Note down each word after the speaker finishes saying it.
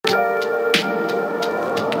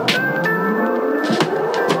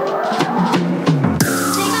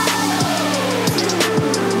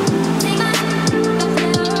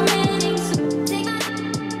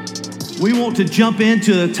to jump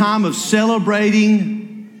into a time of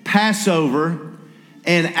celebrating Passover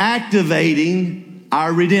and activating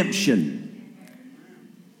our redemption.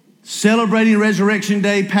 Celebrating Resurrection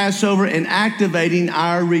Day, Passover, and activating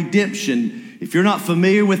our redemption. If you're not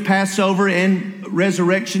familiar with Passover and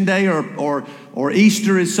Resurrection Day, or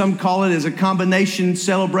Easter, as some call it, as a combination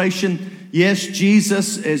celebration, yes,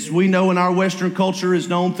 Jesus, as we know in our Western culture, is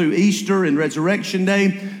known through Easter and Resurrection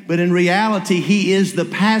Day, but in reality, he is the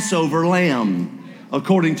Passover lamb,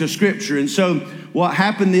 according to Scripture. And so what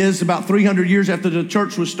happened is, about 300 years after the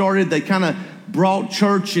church was started, they kind of brought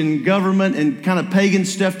church and government and kind of pagan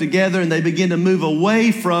stuff together, and they began to move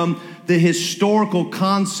away from the historical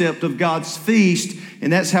concept of God's feast.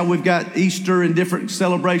 And that's how we've got Easter and different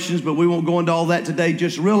celebrations, but we won't go into all that today.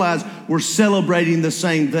 Just realize we're celebrating the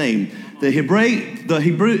same thing. The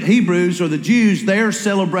Hebrews or the Jews, they're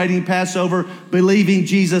celebrating Passover believing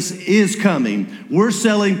Jesus is coming. We're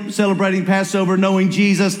celebrating Passover knowing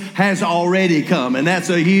Jesus has already come. And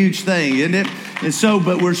that's a huge thing, isn't it? And so,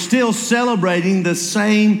 but we're still celebrating the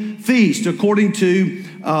same feast. According to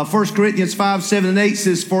 1 Corinthians 5, 7, and 8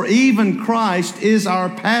 says, "For even Christ is our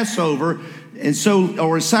Passover, and so,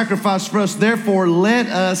 or a sacrifice for us. Therefore, let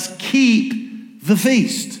us keep the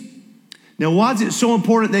feast." Now, why is it so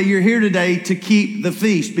important that you're here today to keep the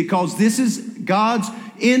feast? Because this is God's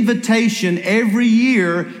invitation every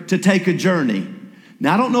year to take a journey.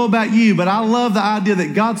 Now, I don't know about you, but I love the idea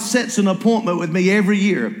that God sets an appointment with me every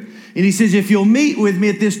year. And he says, if you'll meet with me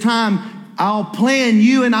at this time, I'll plan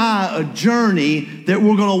you and I a journey that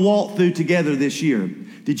we're going to walk through together this year.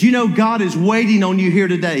 Did you know God is waiting on you here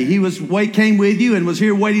today? He came with you and was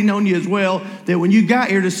here waiting on you as well. That when you got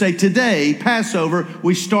here to say, today, Passover,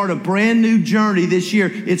 we start a brand new journey this year.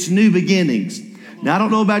 It's new beginnings. Now, I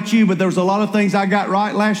don't know about you, but there was a lot of things I got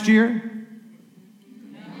right last year.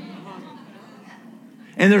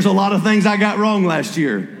 And there's a lot of things I got wrong last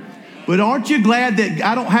year. But aren't you glad that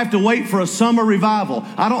I don't have to wait for a summer revival?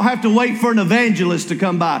 I don't have to wait for an evangelist to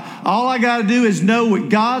come by. All I got to do is know that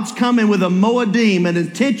God's coming with a moedim, an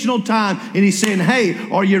intentional time, and he's saying, hey,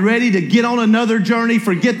 are you ready to get on another journey,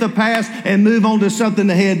 forget the past, and move on to something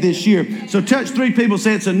ahead this year? So touch 3 people,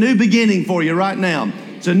 say it's a new beginning for you right now.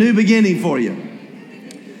 It's a new beginning for you.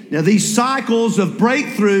 Now, these cycles of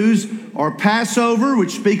breakthroughs are Passover,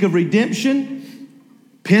 which speak of redemption,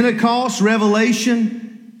 Pentecost, Revelation,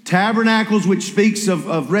 Tabernacles, which speaks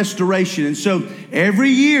of restoration. And so every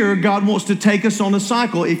year, God wants to take us on a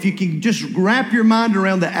cycle. If you can just wrap your mind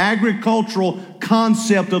around the agricultural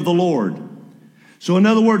concept of the Lord. So in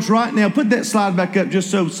other words, right now, put that slide back up just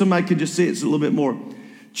so somebody could just see it a little bit more.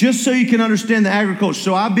 Just so you can understand the agriculture.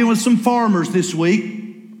 So I've been with some farmers this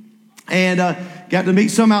week and got to meet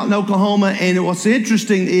some out in Oklahoma. And what's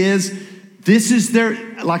interesting is this is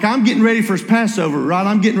like I'm getting ready for Passover, right?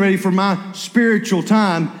 I'm getting ready for my spiritual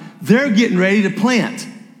time. They're getting ready to plant.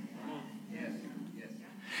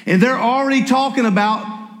 And they're already talking about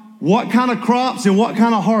what kind of crops and what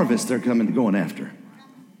kind of harvest they're going after.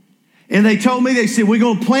 And they told me, they said, we're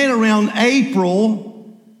going to plant around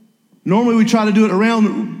April. Normally we try to do it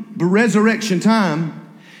around the resurrection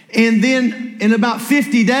time. And then in about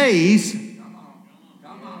 50 days,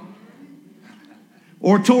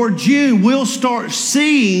 or toward June, we'll start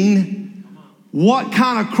seeing what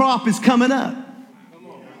kind of crop is coming up.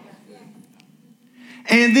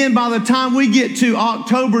 And then by the time we get to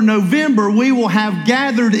October, November, we will have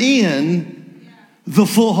gathered in the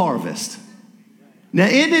full harvest. Now,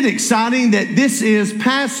 isn't it exciting that this is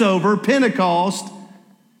Passover, Pentecost,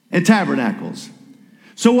 and Tabernacles?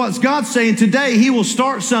 So what's God saying today? He will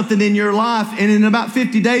start something in your life, and in about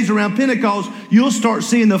 50 days around Pentecost, you'll start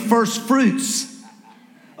seeing the first fruits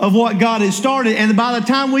of what God has started. And by the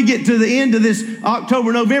time we get to the end of this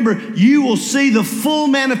October, November, you will see the full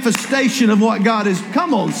manifestation of what God is.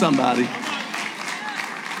 Come on, somebody.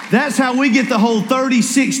 That's how we get the whole 30,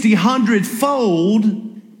 60,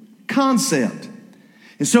 100-fold concept.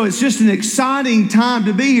 And so it's just an exciting time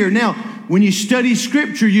to be here. Now, when you study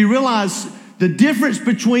Scripture, you realize the difference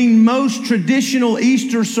between most traditional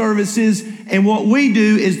Easter services and what we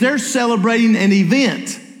do is they're celebrating an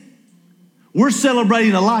event. We're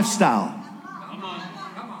celebrating a lifestyle.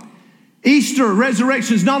 Easter,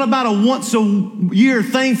 resurrection is not about a once a year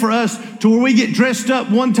thing for us to where we get dressed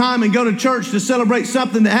up one time and go to church to celebrate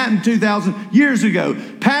something that happened 2,000 years ago.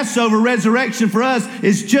 Passover, resurrection for us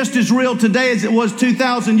is just as real today as it was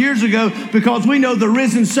 2,000 years ago because we know the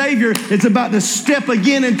risen Savior is about to step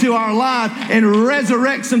again into our life and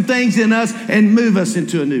resurrect some things in us and move us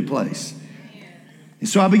into a new place. And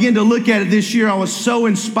so I began to look at it this year. I was so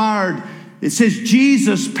inspired. It says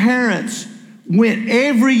Jesus' parents went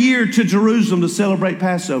every year to Jerusalem to celebrate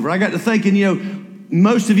Passover. I got to thinking,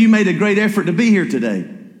 most of you made a great effort to be here today.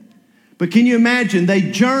 But can you imagine, they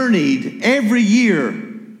journeyed every year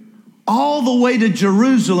all the way to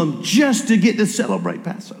Jerusalem just to get to celebrate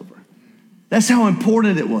Passover. That's how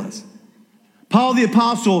important it was. Paul the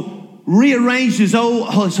Apostle rearranged his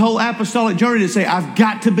whole apostolic journey to say, I've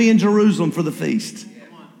got to be in Jerusalem for the feast.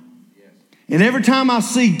 And every time I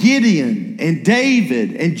see Gideon and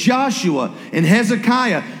David and Joshua and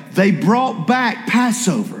Hezekiah, they brought back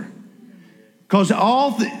Passover. Because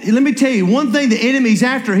let me tell you, one thing the enemy's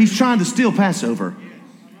after, he's trying to steal Passover.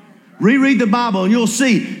 Reread the Bible and you'll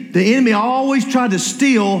see the enemy always tried to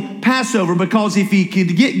steal Passover, because if he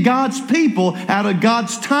could get God's people out of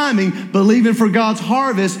God's timing, believing for God's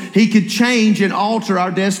harvest, he could change and alter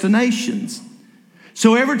our destinations.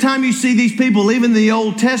 So every time you see these people, even in the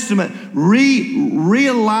Old Testament,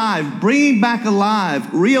 re-alive, bringing back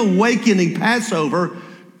alive, reawakening Passover,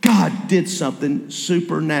 God did something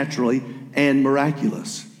supernaturally and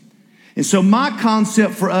miraculous. And so my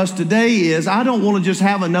concept for us today is, I don't want to just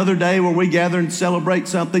have another day where we gather and celebrate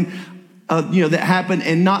something that happened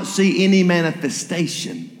and not see any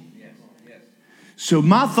manifestation. So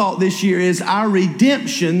my thought this year is our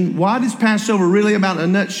redemption. What is Passover really about in a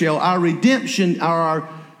nutshell? Our redemption, our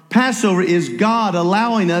Passover, is God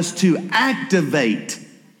allowing us to activate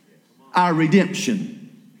our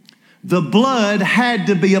redemption. The blood had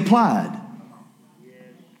to be applied.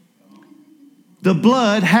 The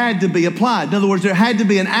blood had to be applied. In other words, there had to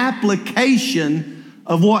be an application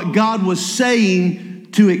of what God was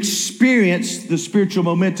saying to experience the spiritual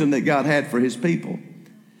momentum that God had for his people.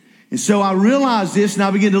 And so I realized this, and I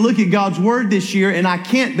began to look at God's word this year, and I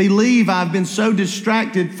can't believe I've been so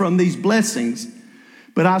distracted from these blessings.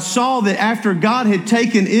 But I saw that after God had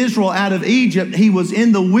taken Israel out of Egypt, he was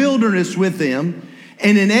in the wilderness with them.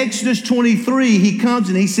 And in Exodus 23, he comes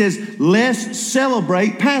and he says, let's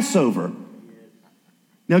celebrate Passover.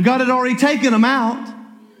 Now, God had already taken them out.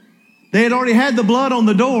 They had already had the blood on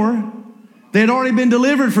the door. They had already been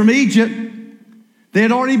delivered from Egypt. They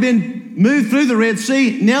had already been moved through the Red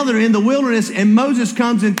Sea. Now they're in the wilderness, and Moses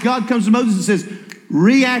comes, and God comes to Moses and says,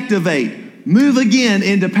 reactivate, move again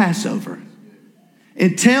into Passover.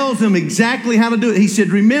 And tells them exactly how to do it. He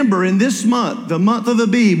said, remember, in this month, the month of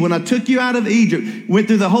Abib, when I took you out of Egypt, went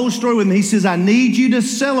through the whole story with me, he says, I need you to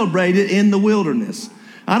celebrate it in the wilderness.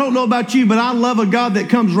 I don't know about you, but I love a God that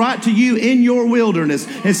comes right to you in your wilderness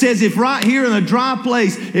and says, if right here in a dry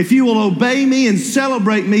place, if you will obey me and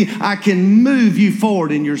celebrate me, I can move you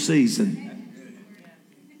forward in your season.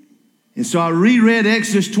 And so I reread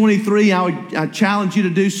Exodus 23. I challenge you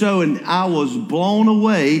to do so, and I was blown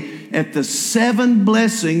away at the 7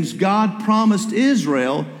 blessings God promised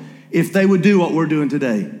Israel if they would do what we're doing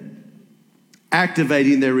today,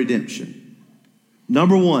 activating their redemption.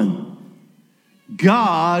 Number 1,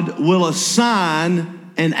 God will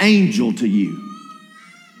assign an angel to you.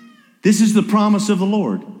 This is the promise of the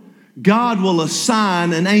Lord. God will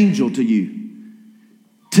assign an angel to you.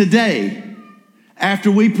 Today,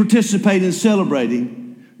 after we participate in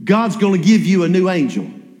celebrating, God's going to give you a new angel.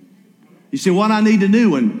 You say, why do I need a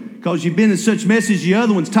new one? Because you've been in such message, the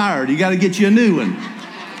other one's tired. You got to get you a new one.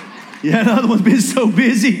 Yeah, the other one's been so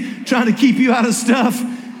busy trying to keep you out of stuff.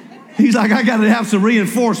 He's like, I got to have some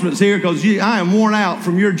reinforcements here because I am worn out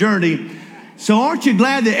from your journey. So aren't you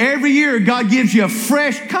glad that every year God gives you a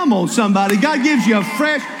fresh, come on somebody, God gives you a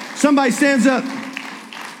fresh, somebody stands up,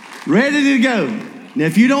 ready to go. Now,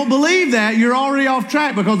 if you don't believe that, you're already off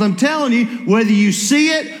track, because I'm telling you, whether you see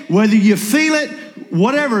it, whether you feel it,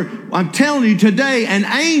 whatever, I'm telling you today, an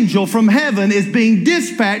angel from heaven is being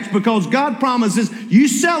dispatched, because God promises you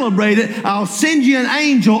celebrate it, I'll send you an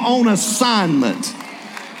angel on assignment.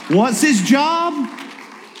 What's his job?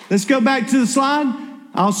 Let's go back to the slide.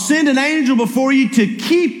 I'll send an angel before you to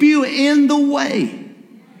keep you in the way.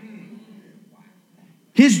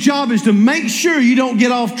 His job is to make sure you don't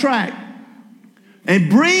get off track and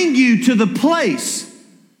bring you to the place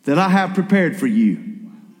that I have prepared for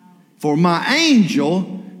you. For my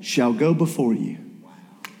angel shall go before you.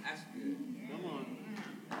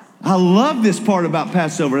 I love this part about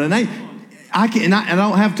Passover. And I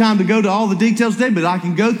don't have time to go to all the details today, but I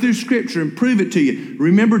can go through Scripture and prove it to you.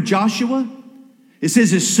 Remember Joshua? It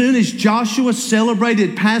says as soon as Joshua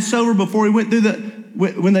celebrated Passover before he went through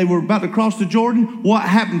when they were about to cross the Jordan, what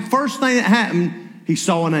happened? First thing that happened, he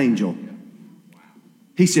saw an angel.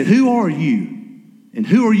 He said, who are you? And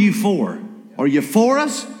who are you for? Are you for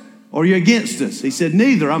us or are you against us? He said,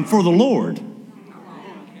 neither. I'm for the Lord.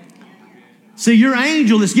 See, your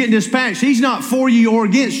angel that's getting dispatched, he's not for you or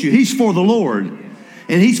against you. He's for the Lord.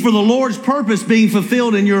 And he's for the Lord's purpose being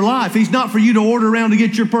fulfilled in your life. He's not for you to order around to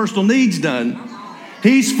get your personal needs done.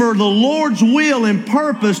 He's for the Lord's will and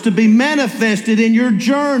purpose to be manifested in your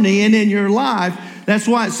journey and in your life. That's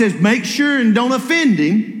why it says, make sure and don't offend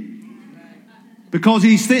him, because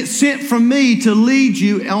he's sent from me to lead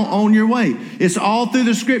you on your way. It's all through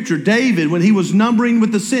the scripture. David, when he was numbering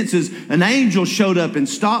with the census, an angel showed up and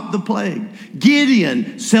stopped the plague.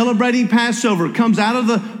 Gideon, celebrating Passover, comes out of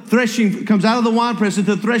the winepress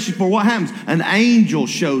into the threshing floor. What happens? An angel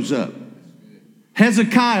shows up.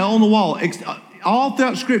 Hezekiah on the wall. All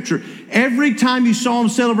throughout scripture, every time you saw them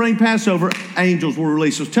celebrating Passover, angels were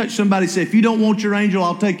released. So touch somebody, say, if you don't want your angel,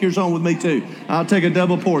 I'll take yours home with me too. I'll take a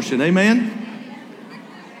double portion. Amen?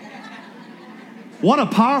 What a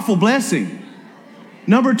powerful blessing.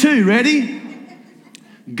 Number 2, ready?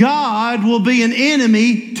 God will be an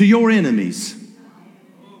enemy to your enemies.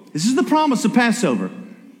 This is the promise of Passover.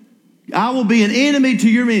 I will be an enemy to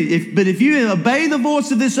your enemies. But if you obey the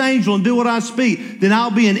voice of this angel and do what I speak, then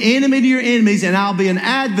I'll be an enemy to your enemies, and I'll be an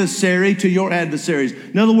adversary to your adversaries.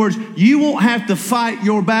 In other words, you won't have to fight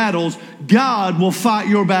your battles. God will fight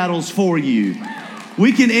your battles for you.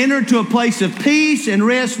 We can enter into a place of peace and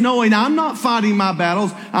rest knowing I'm not fighting my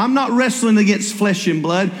battles. I'm not wrestling against flesh and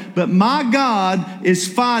blood, but my God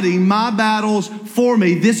is fighting my battles for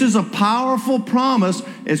me. This is a powerful promise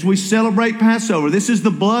as we celebrate Passover. This is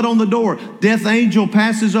the blood on the door. Death angel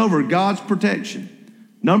passes over. God's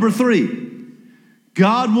protection. Number 3,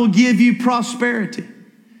 God will give you prosperity.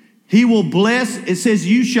 He will bless. It says,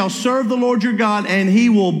 you shall serve the Lord your God, and he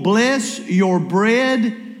will bless your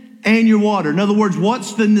bread and your water. In other words,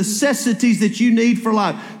 what's the necessities that you need for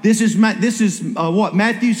life? This is what?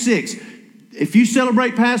 Matthew 6. If you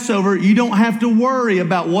celebrate Passover, you don't have to worry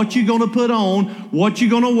about what you're going to put on, what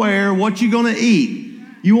you're going to wear, what you're going to eat.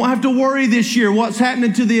 You won't have to worry this year what's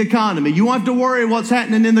happening to the economy. You won't have to worry what's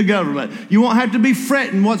happening in the government. You won't have to be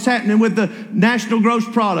fretting what's happening with the national gross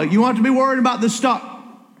product. You won't have to be worried about the stock.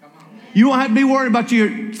 You won't have to be worried about your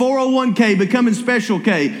 401k becoming special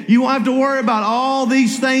K. You won't have to worry about all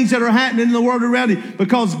these things that are happening in the world around you,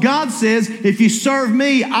 because God says, if you serve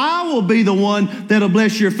me, I will be the one that'll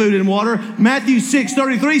bless your food and water. Matthew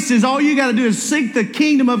 6:33 says, all you got to do is seek the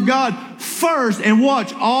kingdom of God first and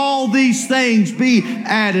watch all these things be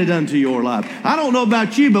added unto your life. I don't know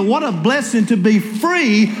about you, but what a blessing to be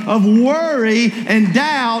free of worry and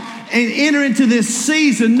doubt and enter into this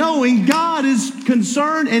season knowing God is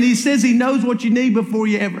concerned, and he says he knows what you need before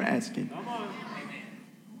you ever ask him.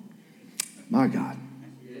 My God.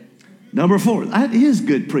 Number 4, that is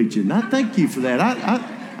good preaching. I thank you for that.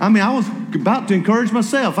 I mean, I was about to encourage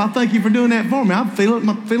myself. I thank you for doing that for me. I'm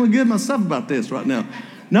feeling good myself about this right now.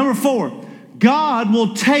 Number 4, God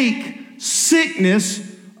will take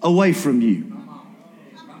sickness away from you.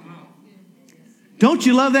 Don't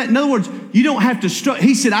you love that? In other words, you don't have to struggle.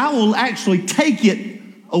 He said, I will actually take it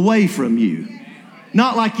away from you.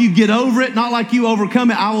 Not like you get over it, not like you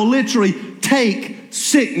overcome it. I will literally take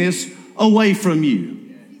sickness away from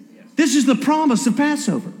you. This is the promise of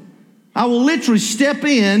Passover. I will literally step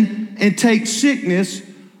in and take sickness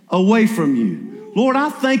away from you. Lord, I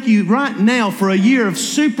thank you right now for a year of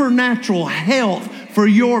supernatural health for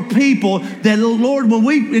your people, that, Lord, when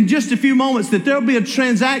we, in just a few moments, that there'll be a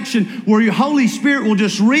transaction where your Holy Spirit will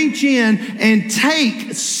just reach in and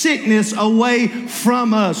take sickness away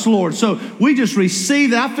from us, Lord. So we just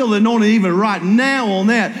receive that. I feel the anointing even right now on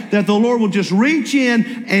that the Lord will just reach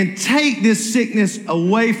in and take this sickness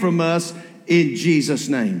away from us in Jesus'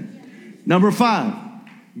 name. Number 5,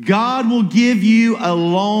 God will give you a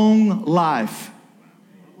long life.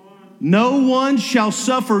 No one shall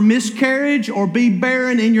suffer miscarriage or be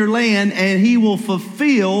barren in your land, and he will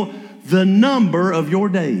fulfill the number of your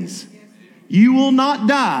days. You will not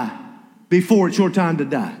die before it's your time to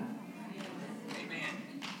die.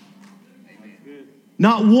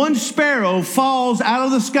 Not one sparrow falls out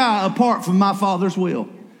of the sky apart from my Father's will.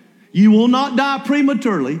 You will not die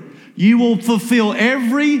prematurely. You will fulfill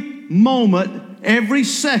every moment, every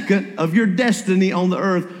second of your destiny on the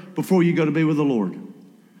earth before you go to be with the Lord.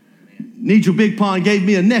 Nigel Big Pond gave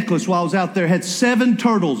me a necklace while I was out there. It had 7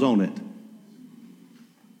 turtles on it.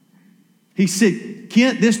 He said,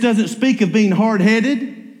 Kent, this doesn't speak of being hard-headed,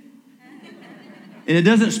 and it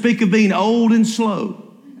doesn't speak of being old and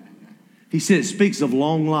slow. He said it speaks of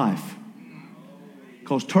long life,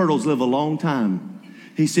 because turtles live a long time.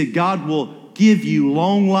 He said God will give you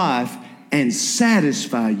long life and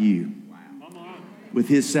satisfy you with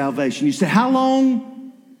his salvation. You say, how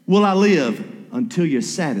long will I live? Until you're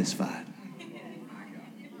satisfied.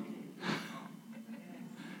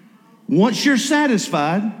 Once you're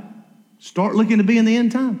satisfied, start looking to be in the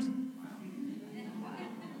end times.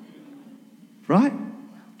 right?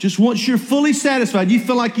 Just once you're fully satisfied, you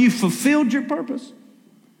feel like you've fulfilled your purpose,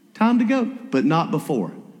 time to go, but not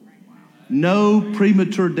before. No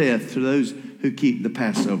premature death to those who keep the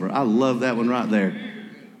Passover. I love that one right there.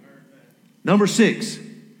 Number 6,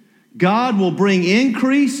 God will bring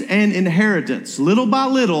increase and inheritance. Little by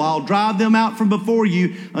little, I'll drive them out from before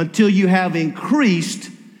you until you have increased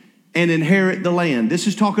and inherit the land. This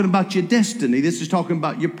is talking about your destiny. This is talking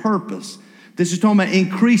about your purpose. This is talking about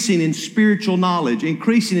increasing in spiritual knowledge,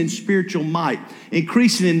 increasing in spiritual might,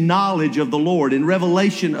 increasing in knowledge of the Lord, in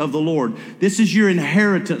revelation of the Lord. This is your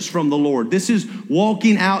inheritance from the Lord. This is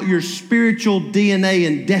walking out your spiritual DNA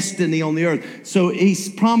and destiny on the earth. So he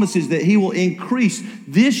promises that he will increase.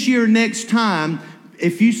 This year, next time,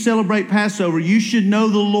 if you celebrate Passover, you should know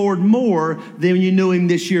the Lord more than you knew him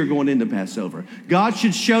this year going into Passover. God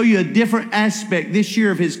should show you a different aspect this year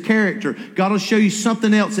of his character. God will show you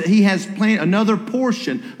something else that he has planned, another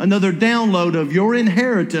portion, another download of your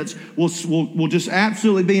inheritance will just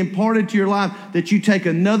absolutely be imparted to your life, that you take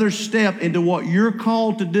another step into what you're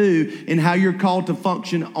called to do and how you're called to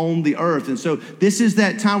function on the earth. And so this is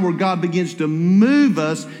that time where God begins to move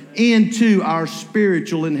us into our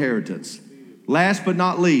spiritual inheritance. Last but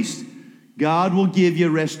not least, God will give you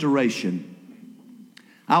restoration.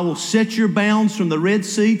 I will set your bounds from the Red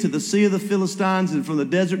Sea to the Sea of the Philistines and from the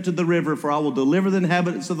desert to the river, for I will deliver the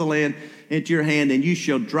inhabitants of the land into your hand, and you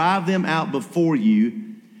shall drive them out before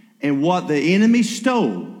you, and what the enemy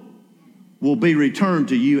stole will be returned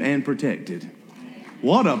to you and protected.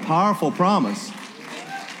 What a powerful promise.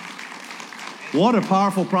 What a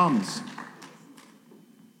powerful promise.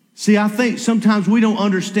 See, I think sometimes we don't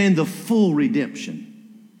understand the full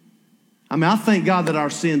redemption. I mean, I thank God that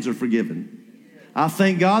our sins are forgiven. I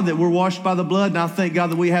thank God that we're washed by the blood, and I thank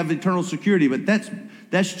God that we have eternal security. But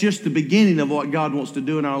that's just the beginning of what God wants to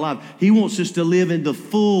do in our life. He wants us to live in the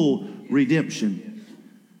full redemption.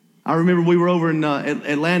 I remember we were over in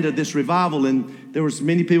Atlanta at this revival, and there was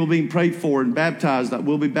many people being prayed for and baptized.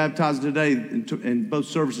 We'll be baptized today, in both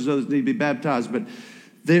services. Others need to be baptized, but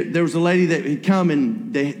there was a lady that had come,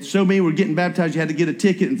 and so many were getting baptized, you had to get a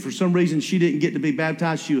ticket, and for some reason she didn't get to be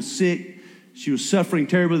baptized. She was sick. She was suffering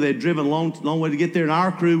terribly. They had driven a long way to get there, and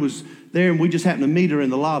our crew was there, and we just happened to meet her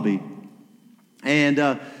in the lobby and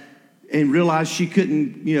realized she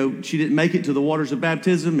couldn't, she didn't make it to the waters of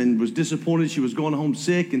baptism and was disappointed. She was going home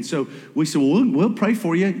sick, and so we said, well, we'll pray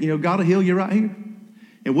for you. God will heal you right here.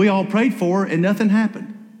 And we all prayed for her, and nothing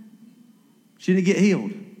happened. She didn't get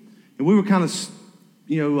healed. And we were kind of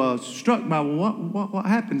struck by, well, what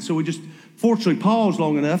happened? So we just fortunately paused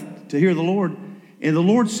long enough to hear the Lord. And the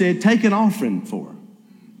Lord said, take an offering for her.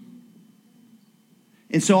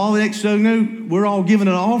 And so all the next thing I knew, we're all giving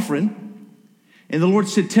an offering. And the Lord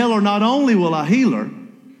said, tell her not only will I heal her,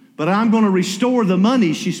 but I'm going to restore the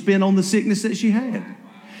money she spent on the sickness that she had.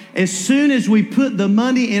 As soon as we put the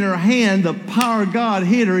money in her hand, the power of God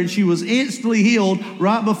hit her, and she was instantly healed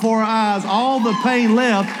right before our eyes. All the pain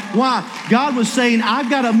left. Why? God was saying, I've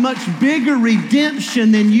got a much bigger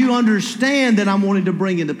redemption than you understand that I'm wanting to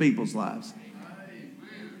bring into people's lives.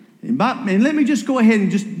 And let me just go ahead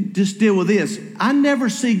and just deal with this. I never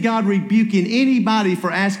see God rebuking anybody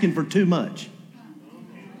for asking for too much.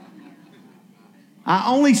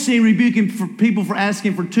 I only see him rebuking for people for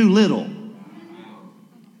asking for too little.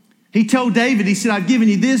 He told David, he said, I've given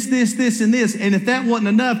you this, this, this, and this. And if that wasn't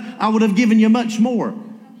enough, I would have given you much more.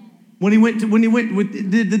 When he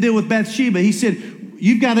did the deal with Bathsheba, he said,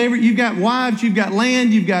 you've got wives, you've got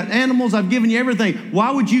land, you've got animals, I've given you everything.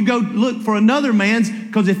 Why would you go look for another man's?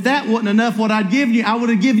 Because if that wasn't enough, what I'd given you, I would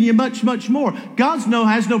have given you much, much more. God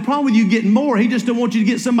has no problem with you getting more. He just don't want you to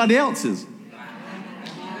get somebody else's.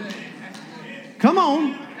 Come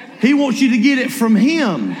on. He wants you to get it from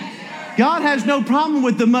him. God has no problem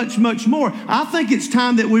with the much, much more. I think it's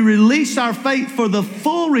time that we release our faith for the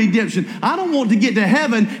full redemption. I don't want to get to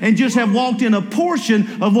heaven and just have walked in a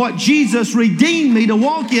portion of what Jesus redeemed me to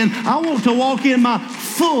walk in. I want to walk in my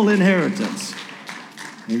full inheritance.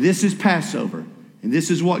 And this is Passover. And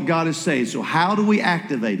this is what God is saying. So how do we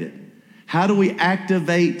activate it? How do we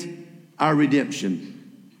activate our redemption?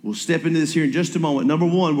 We'll step into this here in just a moment. Number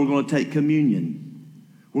one, we're going to take communion.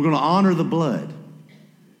 We're going to honor the blood,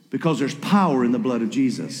 because there's power in the blood of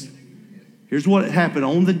Jesus. Here's what happened.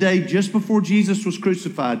 On the day just before Jesus was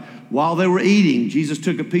crucified, while they were eating, Jesus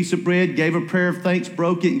took a piece of bread, gave a prayer of thanks,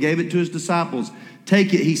 broke it, and gave it to his disciples.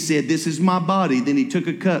 Take it, he said, this is my body. Then he took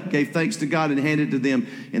a cup, gave thanks to God, and handed it to them.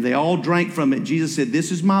 And they all drank from it. Jesus said,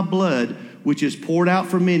 this is my blood, which is poured out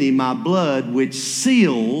for many, my blood, which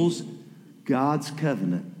seals God's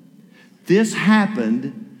covenant. This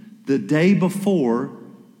happened the day before,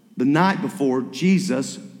 the night before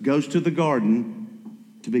Jesus goes to the garden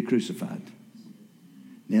to be crucified.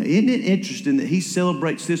 Now, isn't it interesting that he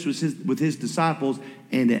celebrates this with his disciples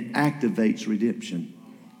and it activates redemption?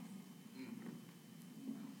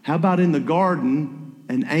 How about in the garden,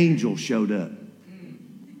 an angel showed up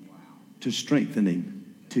to strengthen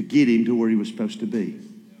him, to get him to where he was supposed to be?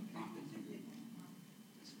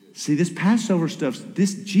 See, this Passover stuff,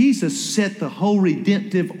 Jesus set the whole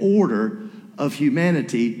redemptive order of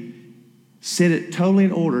humanity, set it totally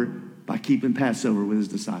in order by keeping Passover with his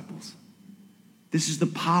disciples. This is the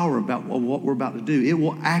power about what we're about to do. It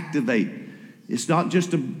will activate. It's not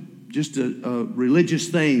just a religious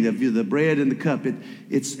thing, the bread and the cup.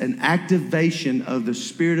 It's an activation of the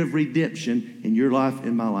spirit of redemption in your life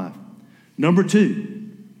and my life. Number 2,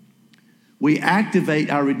 we activate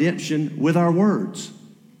our redemption with our words.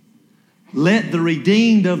 Let the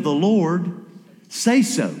redeemed of the Lord say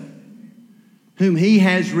so, whom he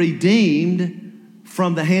has redeemed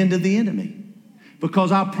from the hand of the enemy.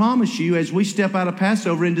 Because I promise you, as we step out of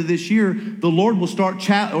Passover into this year, the Lord will start,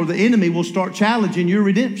 the enemy will start challenging your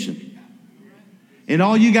redemption. And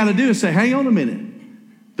all you got to do is say, hang on a minute.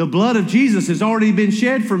 The blood of Jesus has already been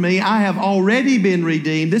shed for me. I have already been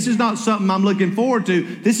redeemed. This is not something I'm looking forward to.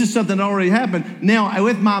 This is something that already happened. Now,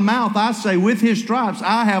 with my mouth, I say, with his stripes,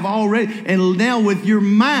 I have already. And now with your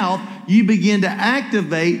mouth, you begin to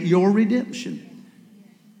activate your redemption.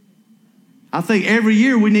 I think every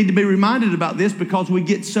year we need to be reminded about this because we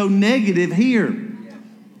get so negative here.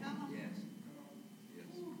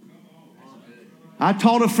 I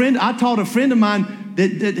taught a friend of mine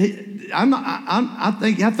that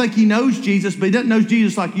I think he knows Jesus, but he doesn't know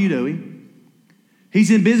Jesus like you do.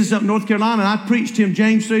 He's in business up in North Carolina, and I preached him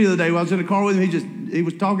James 3 the other day while I was in the car with him. He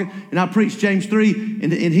was talking, and I preached James 3,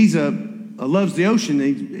 and he's loves the ocean,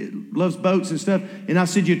 he loves boats and stuff. And I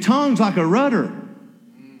said, your tongue's like a rudder.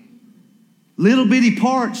 Little bitty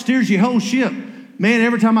part steers your whole ship. Man,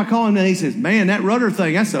 every time I call him, he says, man, that rudder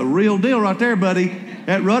thing, that's a real deal right there, buddy.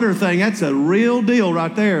 That rudder thing, that's a real deal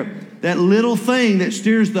right there. That little thing that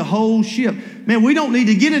steers the whole ship. Man, we don't need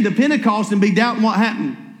to get into Pentecost and be doubting what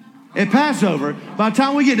happened at Passover. By the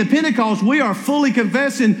time we get to Pentecost, we are fully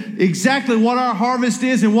confessing exactly what our harvest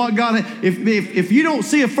is and what God. If you don't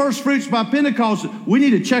see a first fruits by Pentecost, we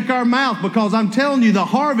need to check our mouth, because I'm telling you, the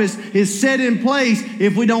harvest is set in place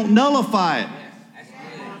if we don't nullify it.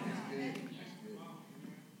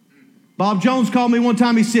 Bob Jones called me one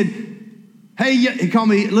time. He said, hey, he called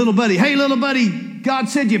me little buddy. Hey, little buddy, God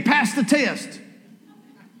said you passed the test.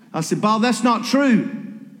 I said, Bob, that's not true.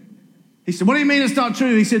 He said, what do you mean it's not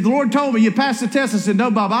true? He said, the Lord told me you passed the test. I said,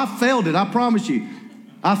 no, Bob, I failed it. I promise you.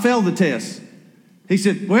 I failed the test. He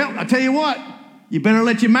said, well, I tell you what, you better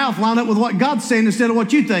let your mouth line up with what God's saying instead of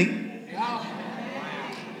what you think.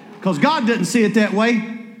 Because God doesn't see it that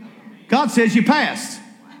way. God says you passed.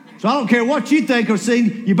 So I don't care what you think or see.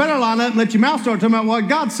 You better line up and let your mouth start talking about what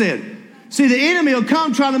God said. See, the enemy will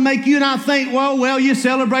come trying to make you and I think, well, you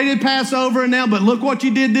celebrated Passover and now, but look what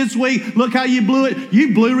you did this week. Look how you blew it.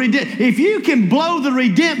 You blew redemption. If you can blow the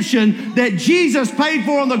redemption that Jesus paid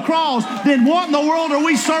for on the cross, then what in the world are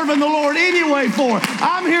we serving the Lord anyway for?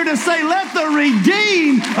 I'm here to say, let the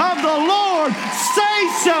redeemed of the Lord say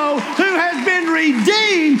so, who has been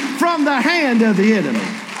redeemed from the hand of the enemy.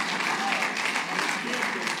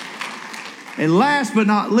 And last but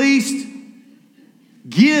not least,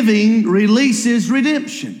 giving releases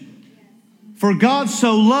redemption. For God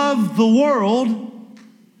so loved the world,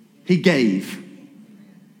 he gave.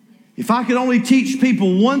 If I could only teach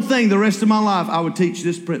people one thing the rest of my life, I would teach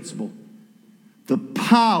this principle. The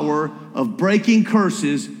power of breaking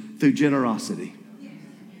curses through generosity.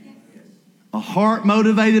 A heart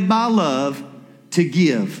motivated by love to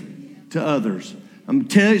give to others. I'm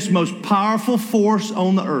telling you, it's the most powerful force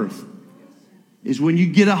on the earth. Is when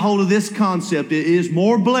you get a hold of this concept, it is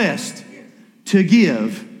more blessed to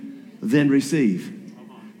give than receive.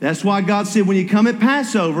 That's why God said when you come at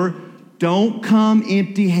Passover, don't come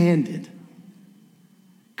empty-handed.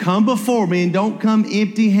 Come before me and don't come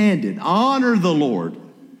empty-handed. Honor the Lord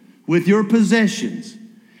with your possessions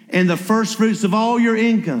and the first fruits of all your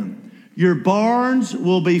income. Your barns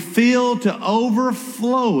will be filled to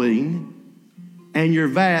overflowing, and your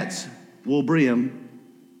vats will brim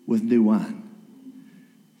with new wine.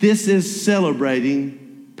 This is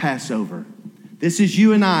celebrating Passover. This is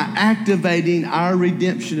you and I activating our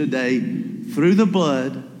redemption today through the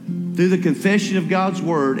blood, through the confession of God's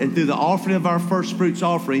word, and through the offering of our first fruits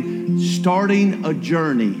offering, starting a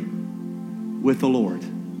journey with the Lord.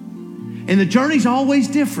 And the journey's always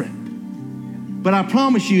different, but I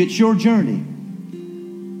promise you it's your journey.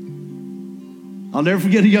 I'll never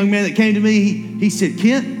forget a young man that came to me. He said,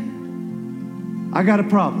 Kent, I got a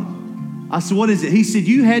problem. I said, what is it? He said,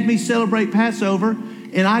 you had me celebrate Passover,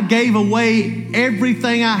 and I gave away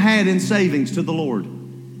everything I had in savings to the Lord.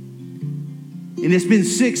 And it's been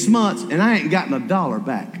 6 months, and I ain't gotten $1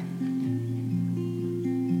 back.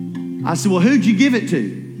 I said, well, who'd you give it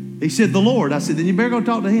to? He said, the Lord. I said, then you better go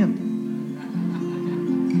talk to him.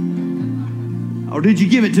 Or did you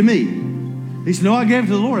give it to me? He said, no, I gave it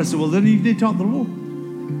to the Lord. I said, well, then you did talk to the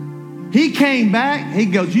Lord. He came back. He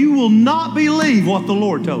goes, you will not believe what the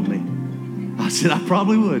Lord told me. I said, I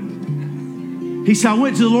probably would. He said, I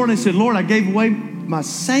went to the Lord and I said, Lord, I gave away my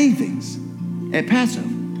savings at Passover,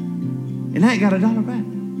 and I ain't got $1 back.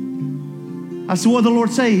 I said, what did the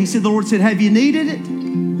Lord say? He said, the Lord said, have you needed it?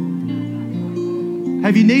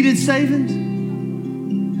 Have you needed savings?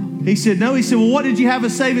 He said, no. He said, well, what did you have a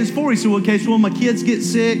savings for? He said, well, in case one of my kids get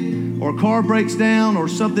sick or a car breaks down or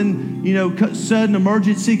something, sudden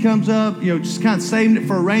emergency comes up, just kind of saving it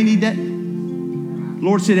for a rainy day. The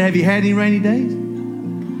Lord said, have you had any rainy days?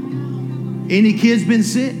 Any kids been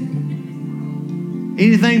sick?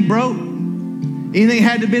 Anything broke? Anything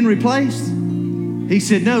had to been replaced? He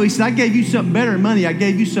said, no. He said, I gave you something better than money. I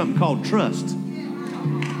gave you something called trust.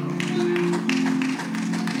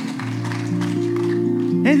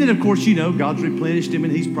 And then, of course, God's replenished him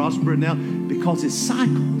and he's prospering now because it's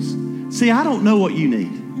cycles. See, I don't know what you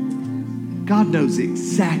need. God knows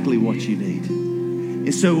exactly what you need.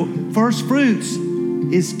 And so first fruits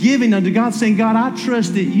is giving unto God, saying, God, I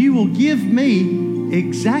trust that you will give me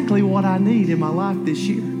exactly what I need in my life this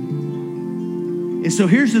year. And so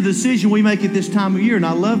here's the decision we make at this time of year, and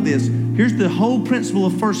I love this. Here's the whole principle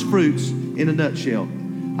of first fruits in a nutshell.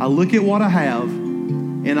 I look at what I have,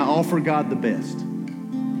 and I offer God the best.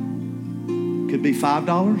 Could be $5,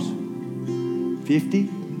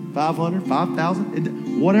 $50, $500,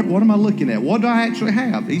 $5,000, whatever. What am I looking at? What do I actually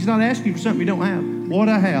have? He's not asking for something you don't have. What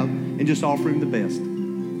I have, and just offer him the best.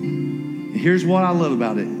 And here's what I love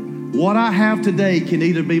about it. What I have today can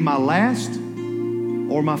either be my last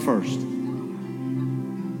or my first.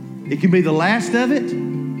 It can be the last of it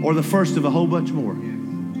or the first of a whole bunch more.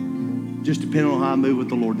 Just depending on how I move with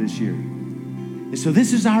the Lord this year. And so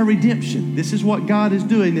this is our redemption. This is what God is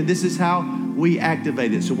doing, and this is how we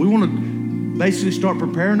activate it. So we want to basically start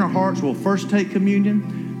preparing our hearts. We'll first take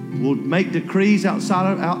communion. We'll make decrees out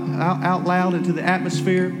loud into the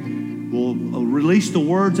atmosphere. We'll release the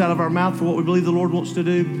words out of our mouth for what we believe the Lord wants to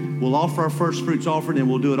do. We'll offer our first fruits offering, and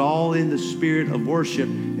we'll do it all in the spirit of worship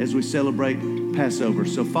as we celebrate Passover.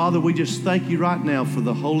 So, Father, we just thank you right now for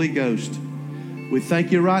the Holy Ghost. We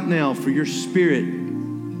thank you right now for your Spirit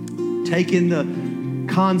taking the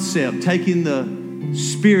concept, taking the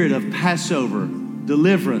spirit of Passover,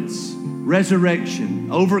 deliverance,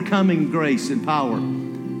 resurrection, overcoming grace and power,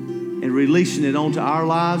 and releasing it onto our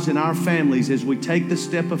lives and our families as we take the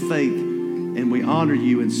step of faith and we honor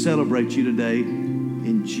you and celebrate you today.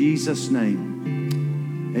 In Jesus'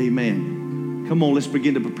 name, amen. Come on, let's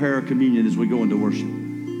begin to prepare our communion as we go into worship.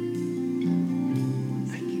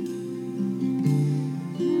 Thank you.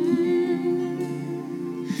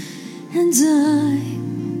 And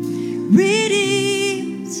I'm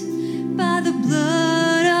redeemed by the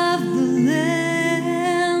blood of the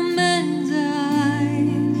Lamb, and I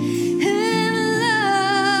am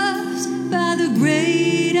loved by the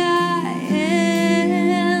great I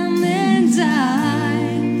am, and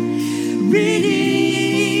I'm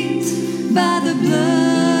redeemed by the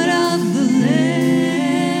blood of the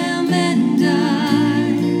Lamb, and I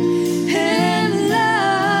am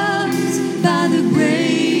loved by the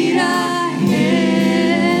great I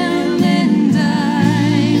am, and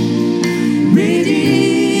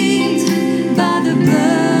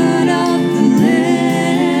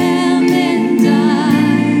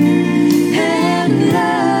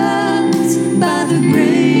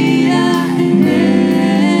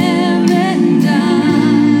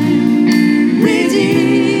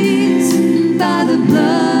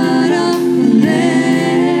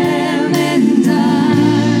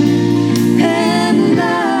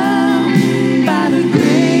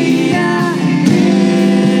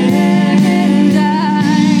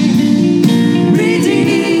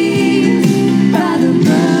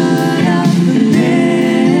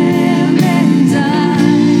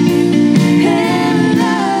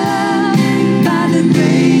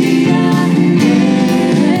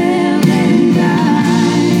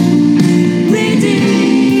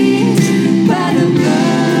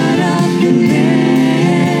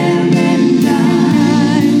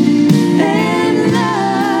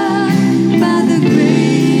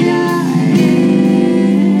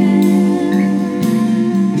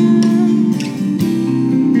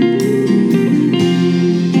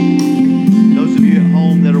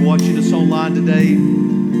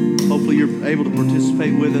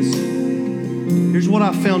what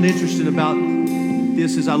I found interesting about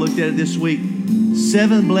this as I looked at it this week.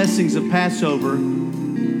 7 blessings of Passover.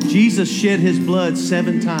 Jesus shed his blood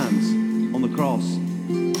 7 times on the cross.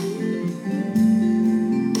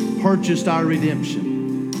 Purchased our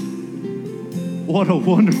redemption. What a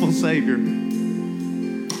wonderful Savior.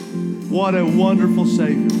 What a wonderful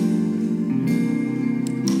Savior.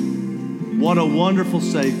 What a wonderful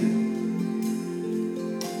Savior.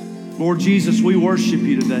 Lord Jesus, we worship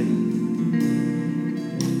you today.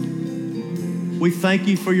 We thank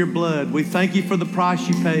you for your blood. We thank you for the price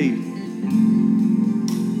you paid.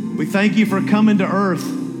 We thank you for coming to earth.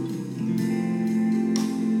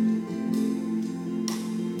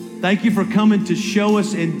 Thank you for coming to show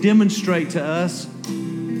us and demonstrate to us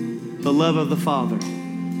the love of the Father.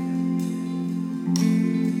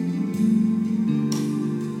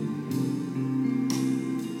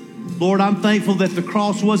 Lord, I'm thankful that the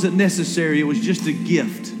cross wasn't necessary. It was just a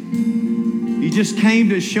gift. You just came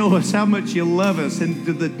to show us how much you love us and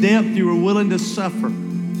to the depth you were willing to suffer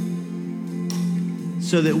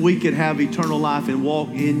so that we could have eternal life and walk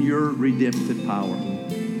in your redemptive power.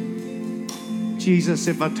 Jesus,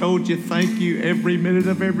 if I told you thank you every minute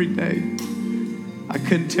of every day, I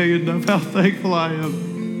couldn't tell you enough how thankful I am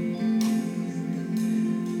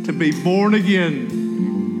to be born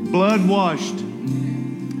again, blood washed,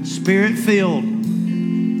 Spirit filled,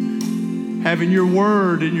 having your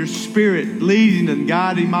word and your Spirit leading and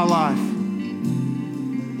guiding my life.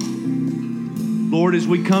 Lord, as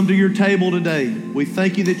we come to your table today, we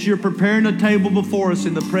thank you that you're preparing a table before us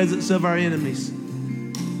in the presence of our enemies.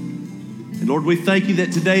 And Lord, we thank you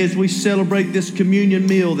that today as we celebrate this communion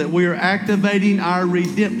meal, that we are activating our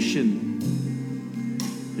redemption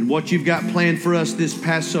and what you've got planned for us this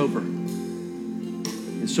Passover.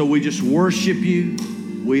 And so we just worship you.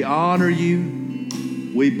 We honor you,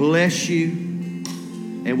 we bless you,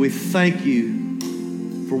 and we thank you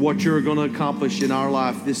for what you're going to accomplish in our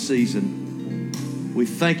life this season. We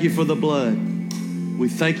thank you for the blood. We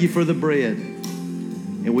thank you for the bread.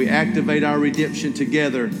 And we activate our redemption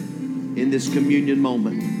together in this communion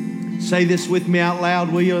moment. Say this with me out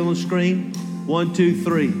loud, will you, on the screen? 1, 2,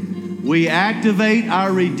 3. We activate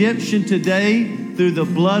our redemption today through the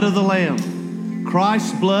blood of the Lamb.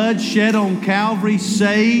 Christ's blood shed on Calvary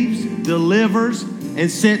saves, delivers, and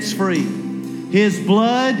sets free. His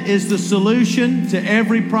blood is the solution to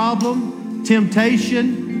every problem,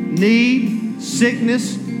 temptation, need,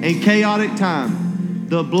 sickness, and chaotic time.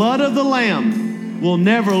 The blood of the Lamb will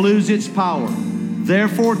never lose its power.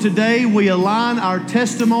 Therefore, today we align our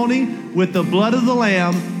testimony with the blood of the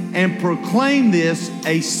Lamb and proclaim this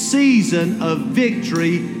a season of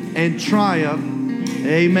victory and triumph.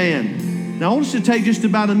 Amen. Now, I want us to take just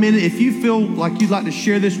about a minute. If you feel like you'd like to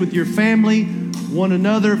share this with your family, one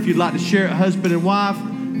another, if you'd like to share it husband and wife,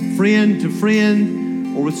 friend to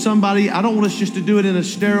friend, or with somebody, I don't want us just to do it in a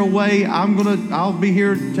sterile way. I'll be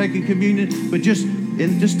here taking communion, but just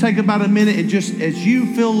take about a minute and just as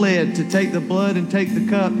you feel led to take the blood and take the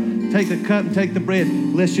cup and take the bread,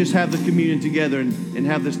 let's just have the communion together and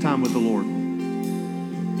have this time with the Lord.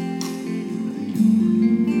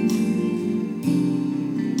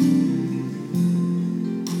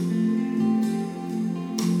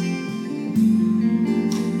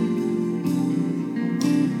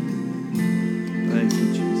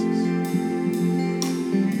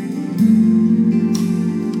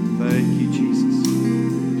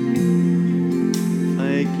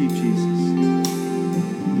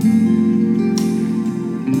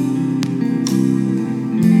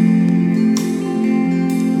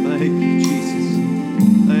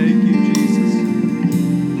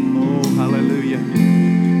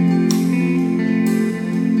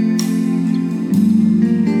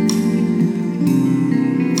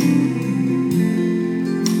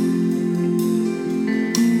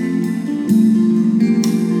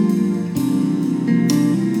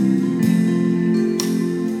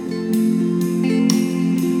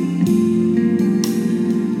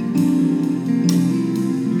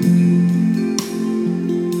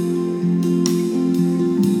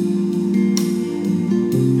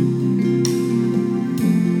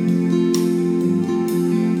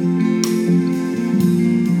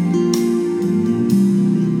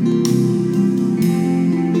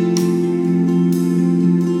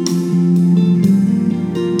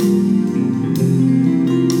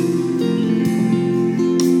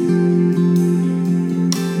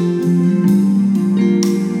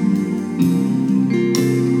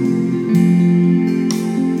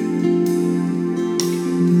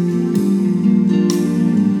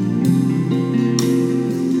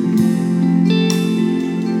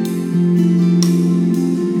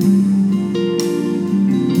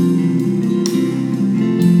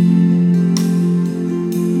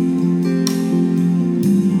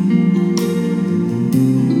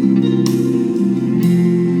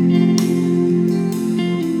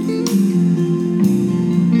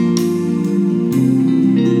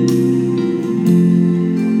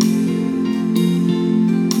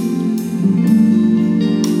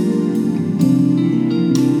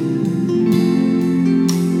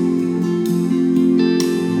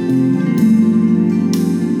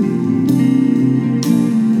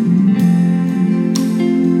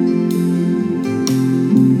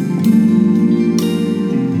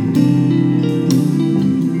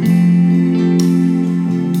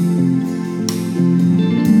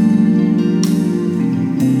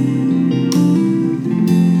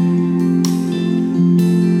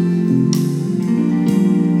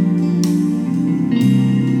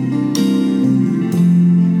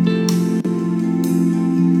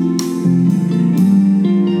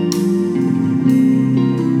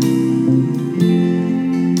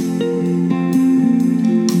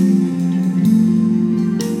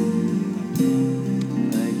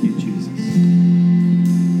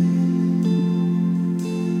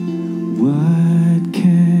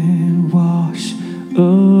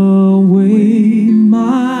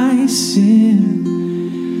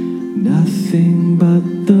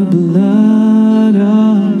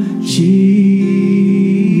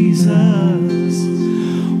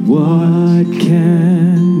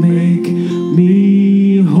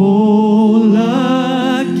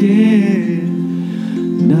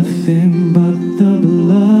 nothing but the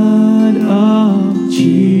blood of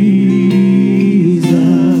Jesus.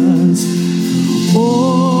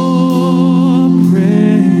 Oh,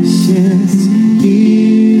 precious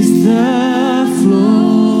is the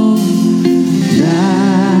flow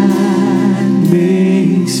that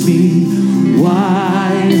makes me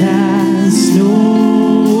white as snow.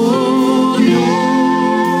 No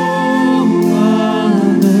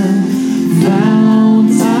other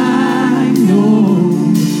fount I know.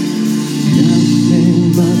 Nothing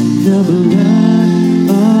but the blood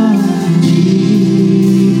of Jesus.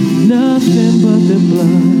 Nothing but the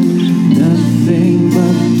blood. Nothing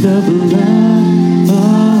but the blood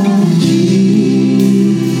of Jesus.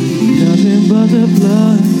 Nothing but the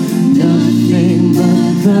blood. Nothing but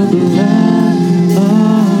the blood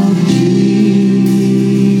of Jesus.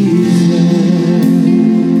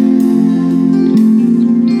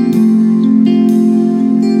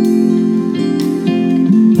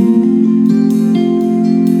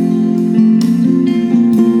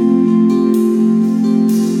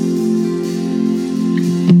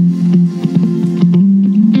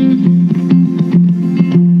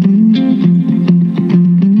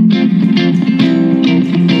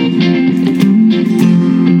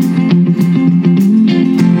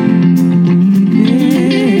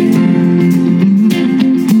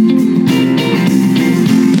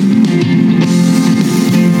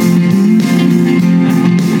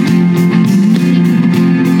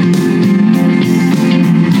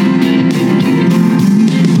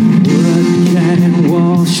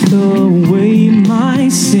 Washed away my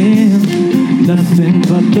sin, nothing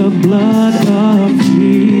but the blood of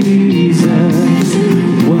Jesus.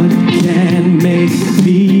 What can make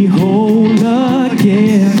me whole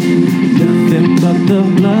again? Nothing but the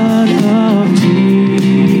blood of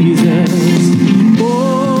Jesus.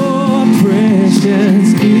 Oh, precious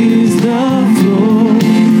is the flow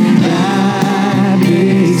that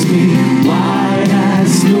makes me white as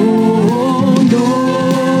snow. No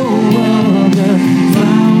other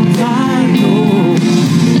fount I know.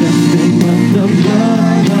 Nothing but the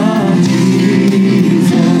blood of Jesus.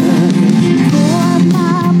 For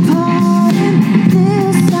my pardon,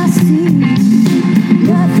 this I see.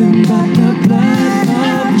 Nothing but the blood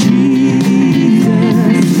of Jesus.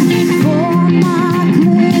 For my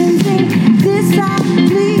cleansing, this I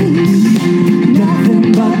plead. Nothing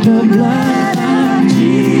but the blood of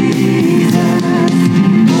Jesus.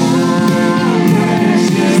 Oh,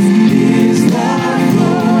 precious is the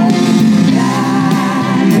flow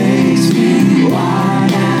that makes me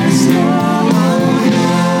white as snow. No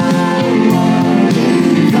other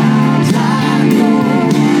fount I know.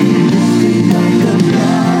 Nothing but the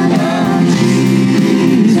blood of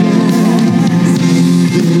Jesus.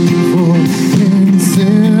 For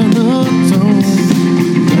sin atone.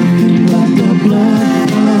 Nothing but the blood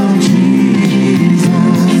of Jesus.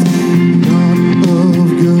 None of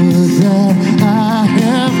good that I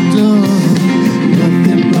have done.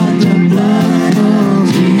 Nothing but the blood of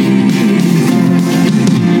Jesus.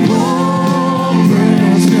 Oh,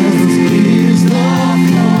 precious is the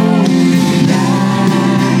flow that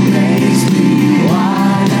makes me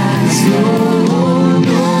white as snow.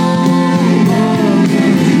 No other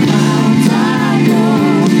fount I know.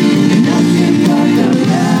 Nothing but the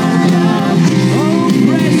blood of Jesus. Oh,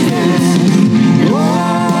 precious. Oh,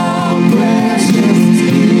 precious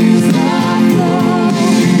is the flow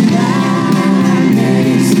that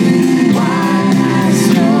makes me white as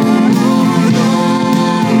snow.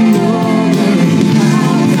 No other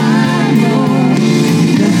fount I know.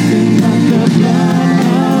 Nothing but the blood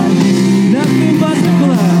of, nothing but the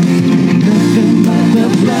blood. Nothing but the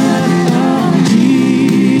blood of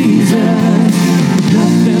Jesus.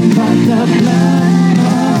 Nothing but the blood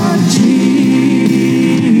of Jesus.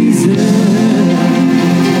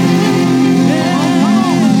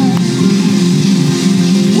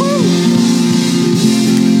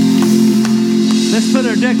 Let's put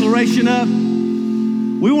our declaration up.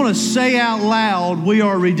 We want to say out loud, we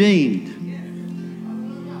are redeemed.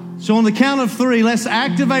 So on the count of 3, let's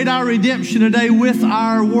activate our redemption today with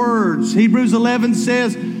our words. Hebrews 11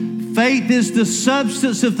 says, faith is the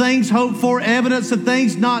substance of things hoped for, evidence of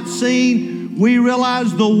things not seen. We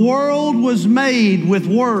realize the world was made with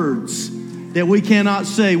words that we cannot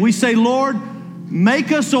say. We say, Lord,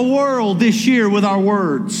 make us a world this year with our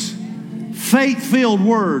words. Faith-filled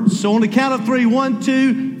words. So on the count of 3, 1,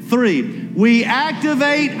 2, 3. We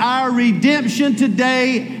activate our redemption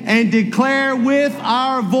today and declare with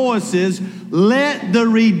our voices, let the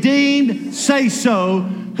redeemed say so,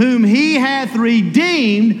 whom he hath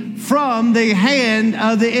redeemed from the hand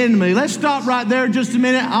of the enemy. Let's stop right there just a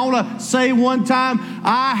minute. I want to say one time,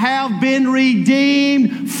 I have been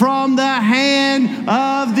redeemed from the hand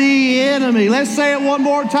of the enemy. Let's say it one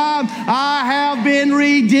more time. I have been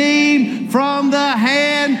redeemed from the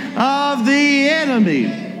hand of the enemy.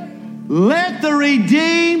 Let the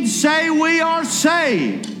redeemed say we are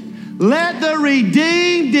saved. Let the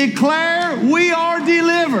redeemed declare we are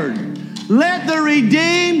delivered. Let the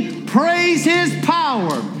redeemed praise His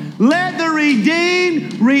power. Let the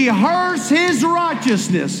redeemed rehearse His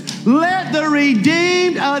righteousness. Let the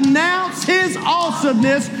redeemed announce His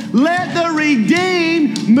awesomeness. Let the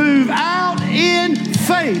redeemed move out in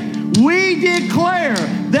faith. We declare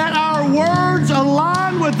that our words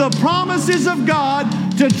align with the promises of God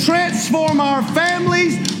to transform our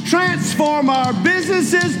families, transform our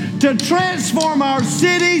businesses, to transform our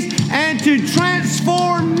cities, and to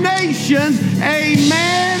transform nations.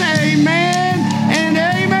 Amen, amen, and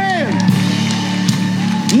amen.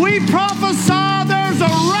 We prophesy there's a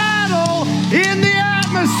rattle in the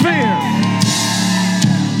atmosphere.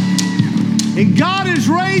 And God is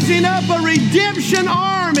raising up a redemption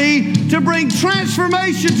army to bring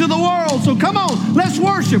transformation to the world. So come on, let's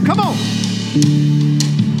worship. Come on.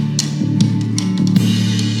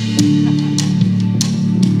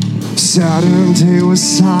 Saturday was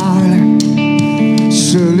silent,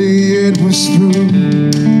 surely it was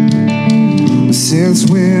through. Since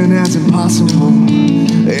when has impossible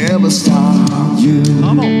ever stopped you?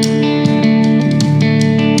 Come on.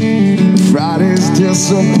 Friday's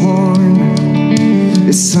disappointment,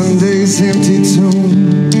 it's Sunday's empty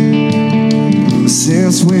tomb.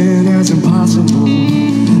 Since when has impossible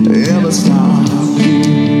ever stopped you?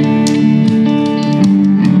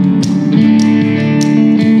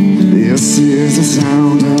 This is the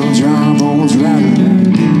sound of dry bones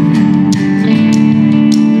rattling.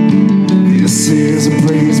 This is a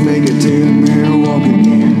praise make a dead man walk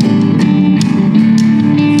again.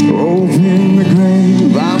 Open the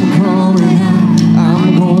grave, I'm coming out.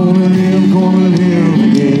 I'm gonna live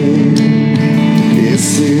again. This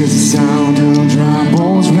is the sound of dry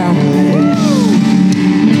bones rattling.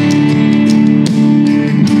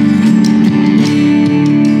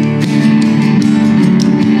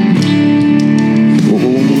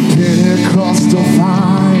 Pentecostal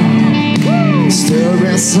fire,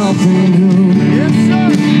 stirring something new. Yes, sir.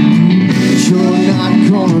 You're not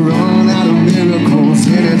gonna run out of miracles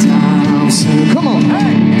anytime soon. Come on.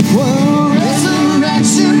 Hey. Well,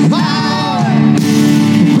 resurrection power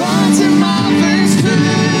runs in my veins too.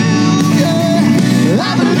 Yeah,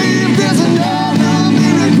 I believe there's another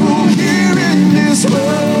miracle here in this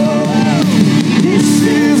world. This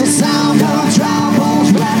is the sound of dry bones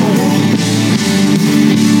rattling.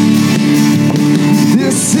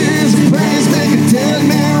 This is a praise make a dead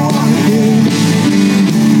man walk again.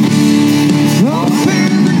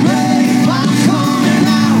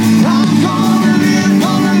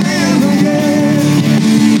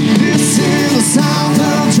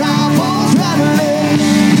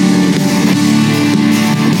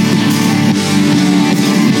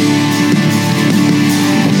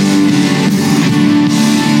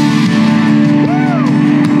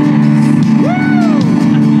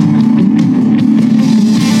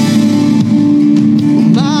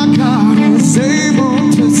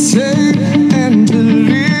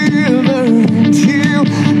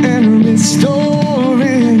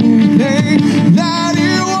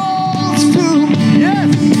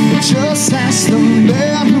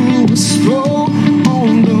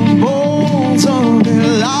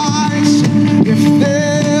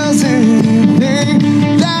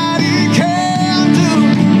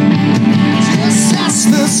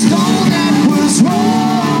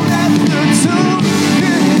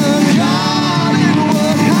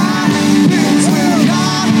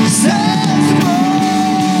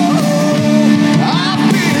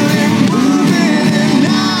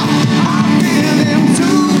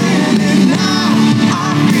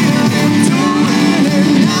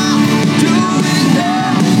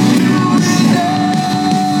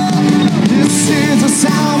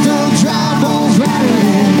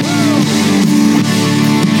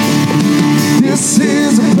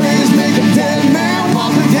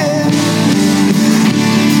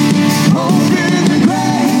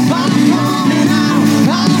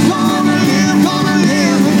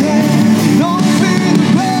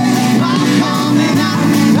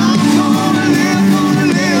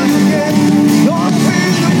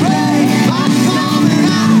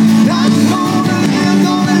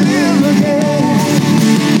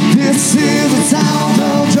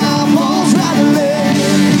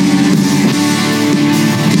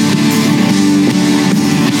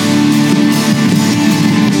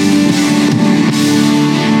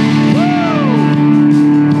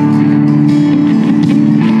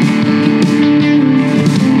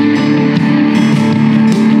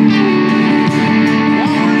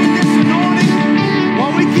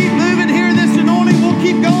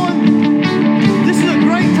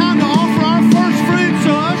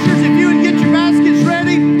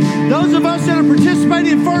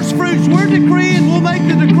 bringing first fruits. We're decreeing, we'll make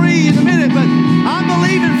the decree in a minute, but I'm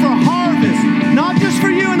believing for harvest. Not just for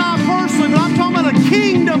you and I personally, but I'm talking about a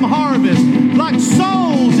kingdom harvest. Like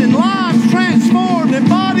souls and lives transformed and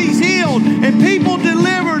bodies healed and people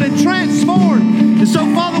delivered and transformed. And so,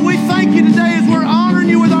 Father, we thank you today as we're honoring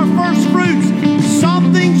you with our first fruits.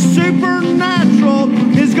 Something supernatural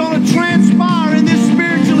is going to transpire in this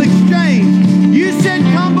spiritual exchange. You said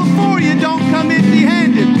come before you, don't come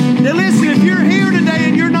empty-handed. Now listen, if you're here today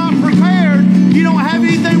and you're not prepared, you don't have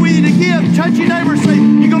anything with you to give, touch your neighbor and say,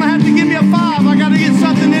 you're going to have to give me a 5. I got to get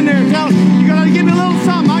something in there. Tell them, you're going to give me a little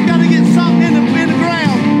something. I got to get something in the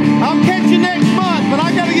ground. I'll catch you next month, but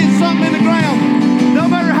I got to get something in the ground. No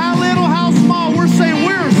matter how little, how small, we're saying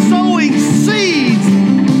we're sowing seeds,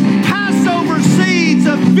 Passover seeds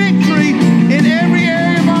of victory in every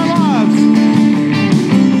area of our lives.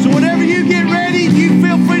 So whenever you get ready, you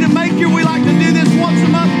feel free to make your, we like to do this once a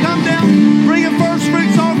month. Come down, bring a first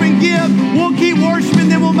fruits offering, give. We'll keep worshiping,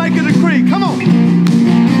 then we'll make a decree. Come on.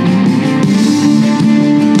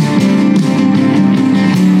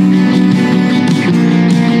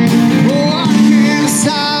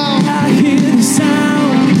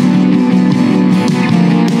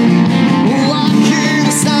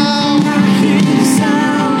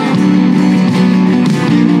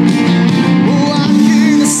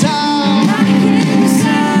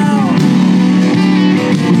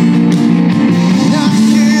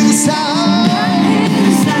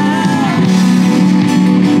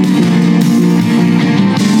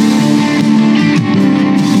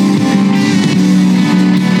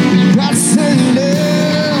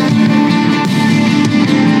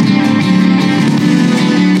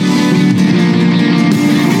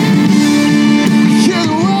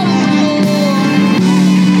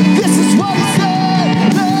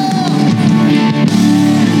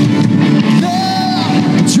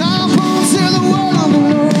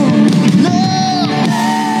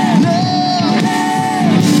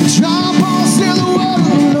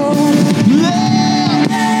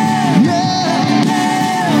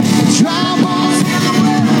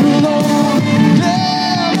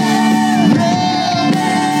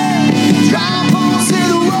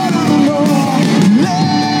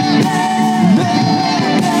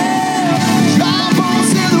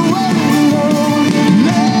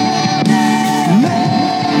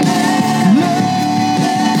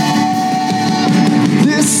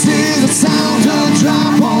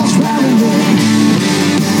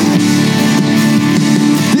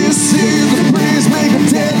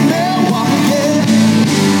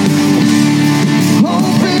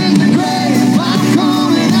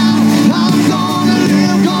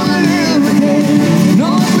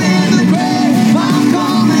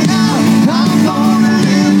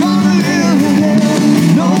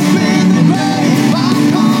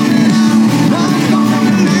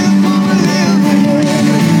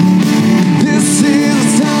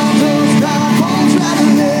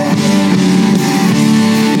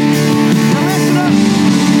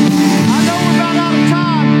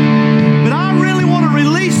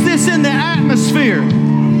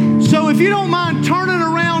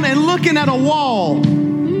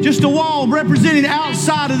 Representing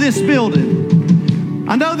outside of this building.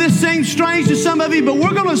 I know this seems strange to some of you, but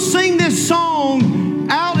we're going to sing this song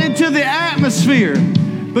out into the atmosphere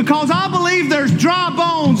because I believe there's dry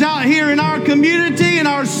bones out here in our community, in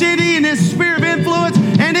our city, in this sphere of influence,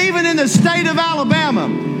 and even in the state of Alabama.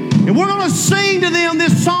 And we're going to sing to them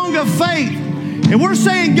this song of faith. And we're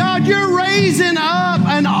saying, God, you're raising up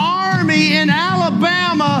an army in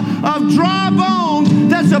Alabama of dry bones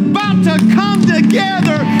that's about to come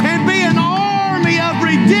together and be an army of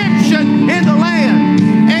redemption in the land.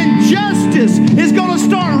 And justice is going to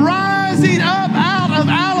start rising up out of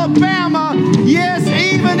Alabama, yes,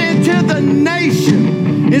 even into the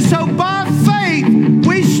nation. And so by faith,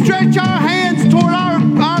 we stretch our hands toward our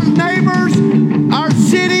neighbors, our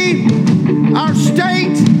city, our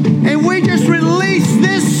state, and we just release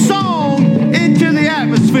this song into the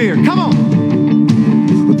atmosphere. Come on.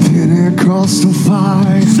 Pentecostal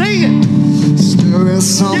fire. Sing it. Stir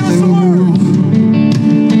something new.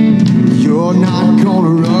 You're not gonna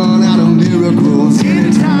run out of miracles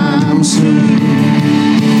anytime soon.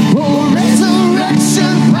 Oh,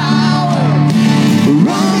 resurrection power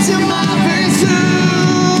runs in my veins too.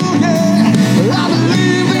 Yeah, I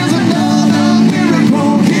believe there's another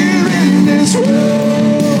miracle here in this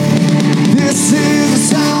room. This is the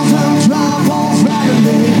sound of dry bones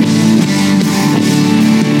rattling.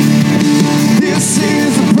 This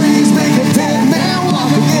is the praise make a dead man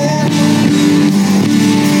walk again.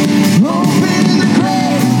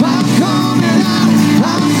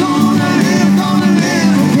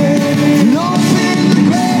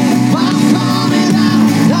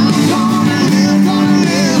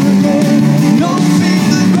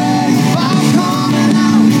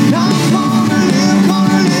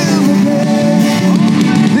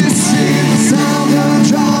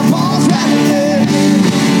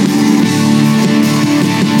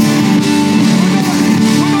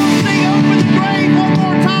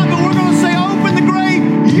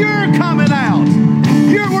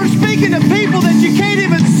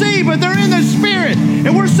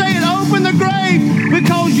 And we're saying, open the grave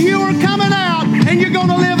because you are coming out and you're going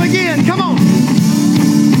to live again. Come on.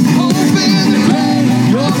 Open the grave,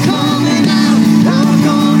 you're coming out. I'm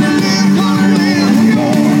gonna live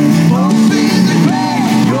again. Open the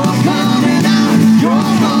grave, you're coming out.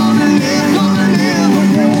 You're gonna live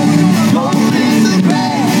again. Open the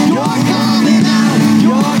grave, you're coming out.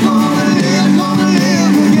 You're gonna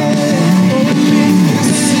live again. It's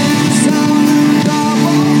a simple sound of a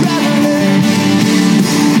rattling.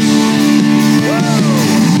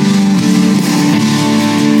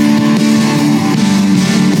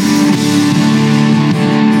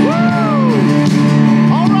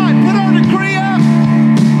 All right, put our decree up.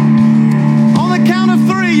 On the count of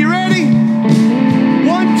three, you ready?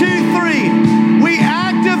 1, 2, 3. We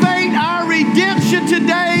activate our redemption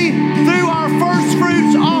today through our first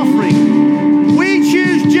fruits offering. We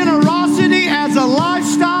choose generosity as a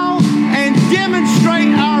lifestyle and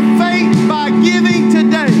demonstrate our faith by giving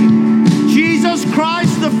today. Jesus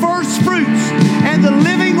Christ, the first fruits and the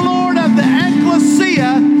living Lord of the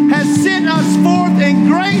ecclesia, has sent us forth in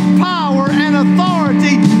great power and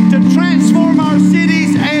authority to transform our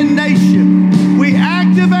cities and nation. We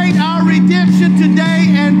activate our redemption today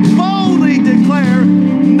and boldly declare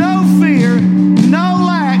no fear, no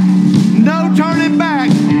lack, no turning back.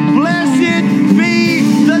 Blessed be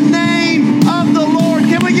the name of the Lord.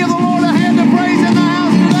 Can we give the Lord a hand of praise in the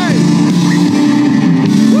house today?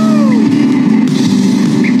 Woo!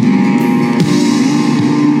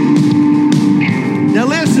 Now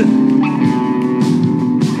listen.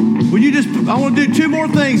 I want to do 2 more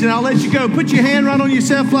things and I'll let you go. Put your hand right on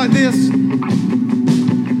yourself like this.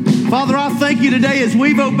 Father, I thank you today as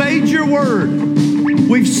we've obeyed your word.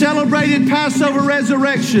 We've celebrated Passover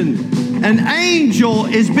resurrection. An angel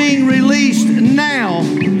is being released now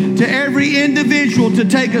to every individual to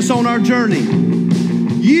take us on our journey.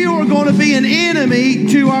 You are going to be an enemy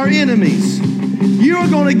to our enemies. You are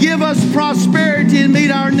going to give us prosperity and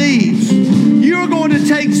meet our needs. You're going to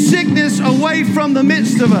take sickness away from the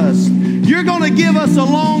midst of us. You're going to give us a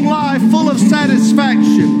long life full of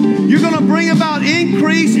satisfaction. You're going to bring about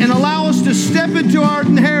increase and allow us to step into our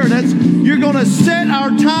inheritance. You're going to set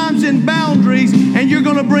our times and boundaries, and you're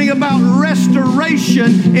going to bring about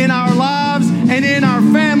restoration in our lives and in our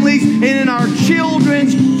families and in our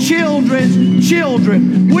children's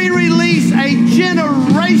children. We release a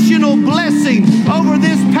generational blessing over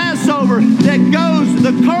this Passover that goes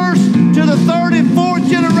the curse to the 3rd and 4th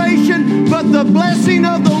generation, but the blessing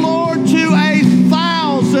of the Lord to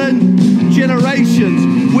 1,000 generations.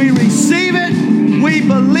 We receive it, we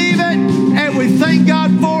believe it, and we thank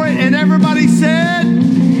God for it. And everybody said,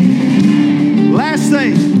 last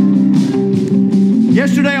thing.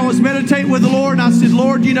 Yesterday I was meditating with the Lord and I said,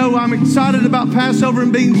 Lord, you know, I'm excited about Passover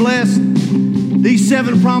and being blessed. These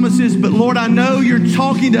 7 promises, but Lord, I know you're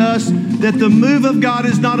talking to us that the move of God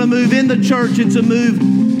is not a move in the church, it's a move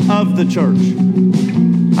of the church.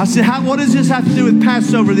 I said, what does this have to do with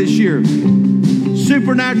Passover this year?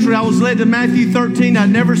 Supernaturally, I was led to Matthew 13. I'd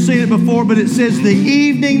never seen it before, but it says the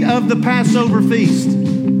evening of the Passover feast.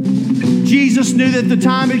 Jesus knew that the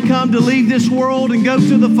time had come to leave this world and go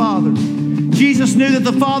to the Father. Jesus knew that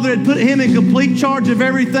the Father had put him in complete charge of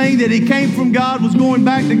everything, that he came from God, was going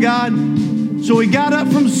back to God. So he got up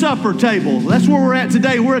from supper table. That's where we're at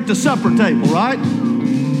today. We're at the supper table, right?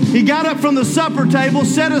 He got up from the supper table,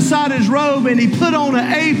 set aside his robe, and he put on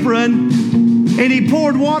an apron, and he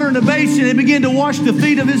poured water in a basin and began to wash the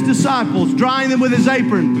feet of his disciples, drying them with his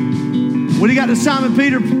apron. When he got to Simon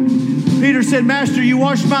Peter, Peter said, Master, you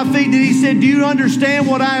washed my feet. And he said, do you understand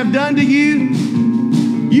what I have done to you?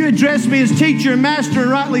 You address me as teacher and master,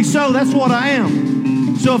 and rightly so. That's what I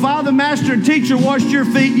am. So if I, the master and teacher, washed your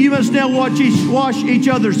feet, you must now wash each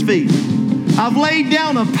other's feet. I've laid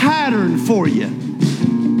down a pattern for you.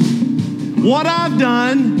 What I've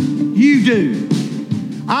done, you do.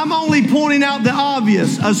 I'm only pointing out the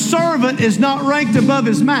obvious. A servant is not ranked above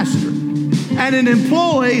his master, and an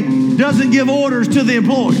employee doesn't give orders to the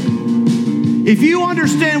employer. If you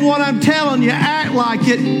understand what I'm telling you, act like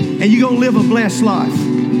it, and you're going to live a blessed life.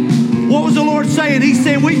 What was the Lord saying? He's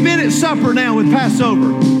saying, we've been at supper now with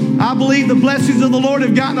Passover. I believe the blessings of the Lord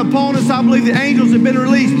have gotten upon us. I believe the angels have been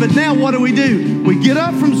released. But now what do? We get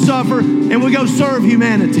up from supper and we go serve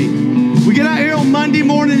humanity. We get out here on Monday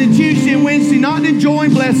morning and Tuesday and Wednesday, not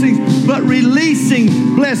enjoying blessings, but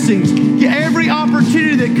releasing blessings. Get every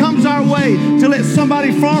opportunity that comes our way to let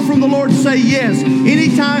somebody far from the Lord say yes.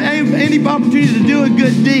 Anytime, any opportunity to do a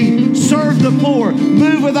good deed, serve the poor,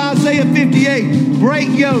 move with Isaiah 58, break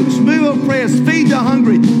yokes, move oppressed, feed the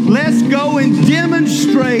hungry. Let's go and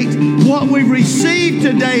demonstrate what we've received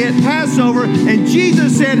today at Passover. And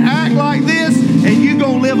Jesus said, act like this, and you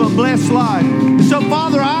blessed life. So,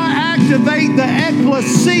 Father, I activate the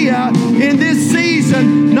ecclesia in this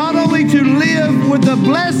season, not only to live with the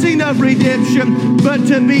blessing of redemption, but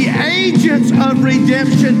to be agents of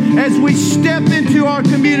redemption as we step into our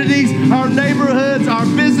communities, our neighborhoods, our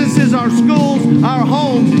businesses, our schools, our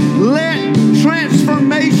homes. Let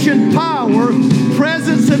transformation power,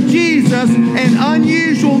 presence of Jesus, and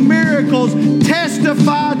unusual miracles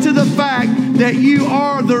testify to the fact that you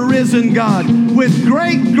are the risen God. With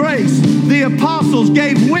great grace, the apostles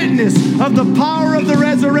gave witness of the power of the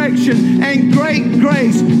resurrection, and great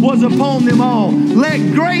grace was upon them all.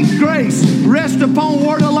 Let great grace rest upon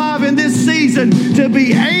Word Alive in this season to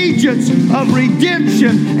be agents of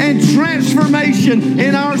redemption and transformation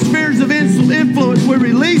in our spheres of influence. We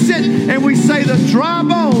release it and we say the dry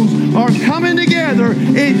bones are coming together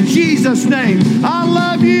in Jesus' name. I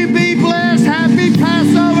love you. Be blessed. Happy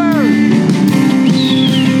Passover.